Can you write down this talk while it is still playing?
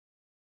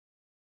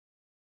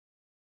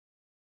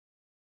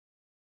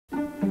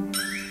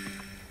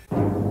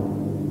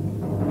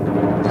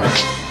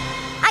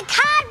I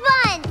caught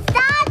one!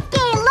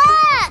 Sasuke,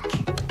 look!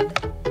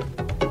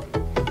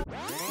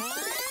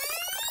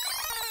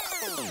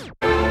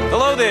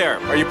 Hello there.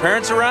 Are your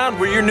parents around?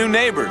 We're your new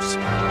neighbors.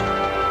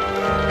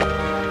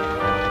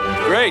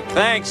 Great,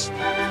 thanks.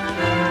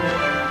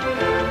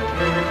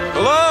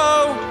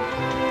 Hello?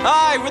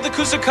 Hi, we're the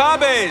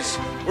Kusakabes.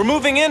 We're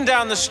moving in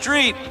down the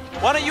street.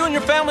 Why don't you and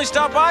your family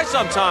stop by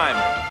sometime?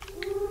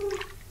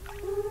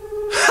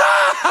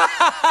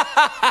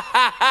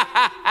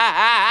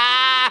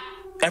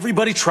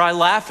 Everybody try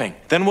laughing.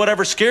 Then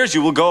whatever scares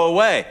you will go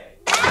away.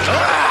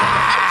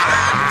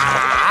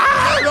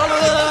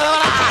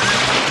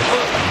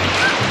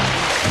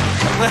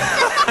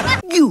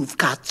 You've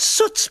got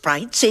soot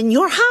sprites in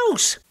your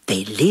house.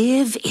 They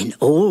live in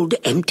old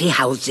empty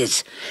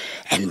houses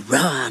and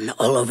run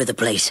all over the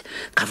place,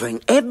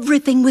 covering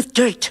everything with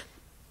dirt.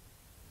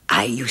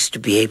 I used to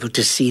be able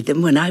to see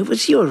them when I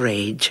was your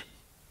age.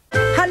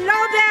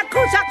 Hello there,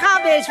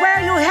 Kusakabes. Where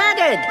are you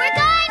headed? We're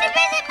going to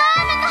visit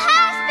Mom at the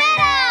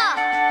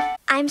hospital!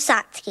 I'm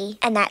Satsuki,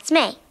 and that's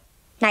May.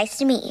 Nice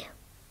to meet you.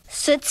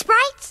 Soot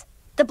sprites?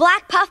 The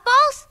black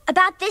puffballs?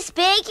 About this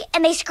big,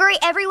 and they scurry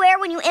everywhere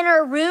when you enter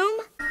a room?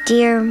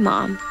 Dear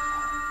Mom,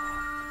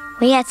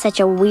 we had such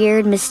a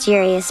weird,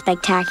 mysterious,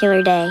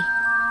 spectacular day.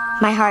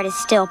 My heart is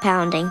still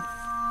pounding.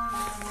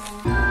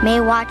 May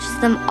watches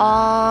them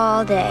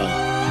all day,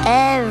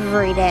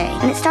 every day,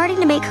 and it's starting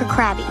to make her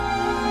crabby.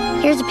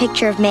 Here's a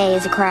picture of May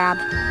as a crab.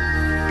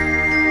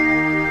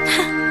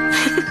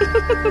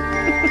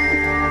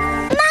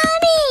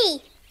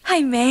 Mommy!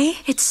 Hi, May.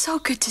 It's so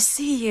good to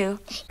see you.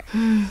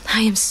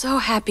 I am so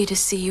happy to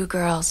see you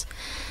girls.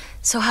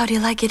 So how do you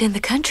like it in the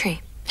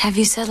country? Have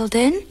you settled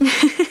in?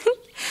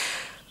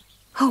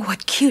 Oh,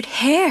 what cute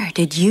hair.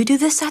 Did you do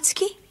this,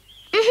 Satsuki?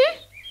 Mm-hmm.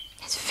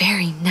 It's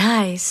very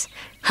nice.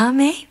 Huh,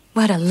 May?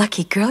 What a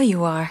lucky girl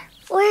you are.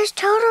 Where's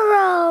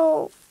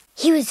Totoro?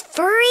 He was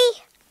furry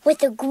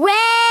with a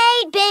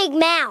great big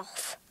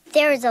mouth.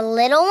 There was a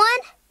little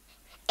one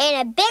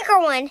and a bigger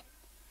one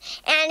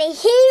and a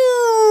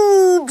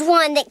huge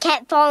one that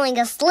kept falling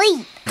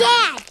asleep.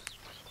 Dad,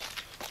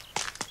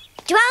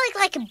 do I look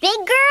like a big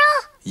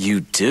girl?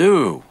 You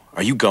do.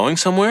 Are you going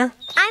somewhere?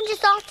 I'm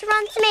just off to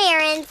run some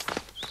errands.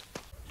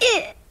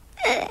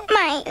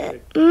 My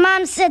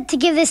mom said to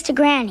give this to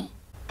Granny.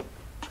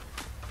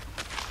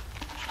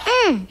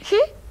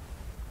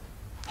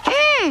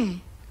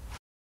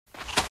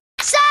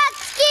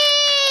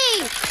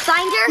 Satsuki!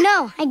 Find her?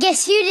 No, I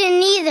guess you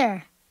didn't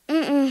either.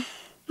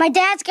 My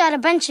dad's got a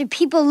bunch of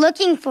people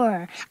looking for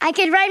her. I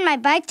could ride my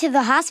bike to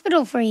the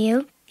hospital for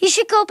you. You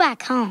should go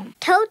back home.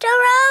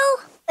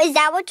 Totoro? Is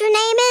that what your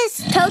name is?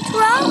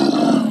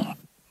 Totoro?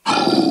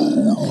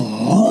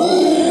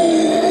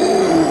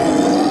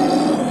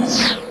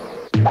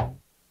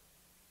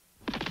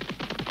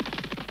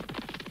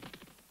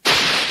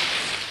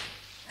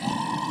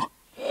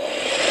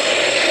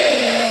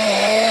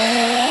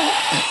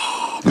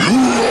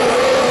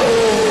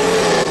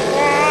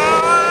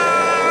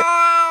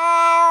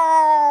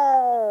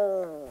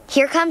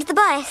 Here comes the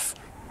bus.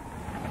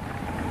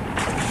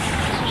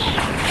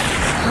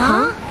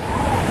 Huh?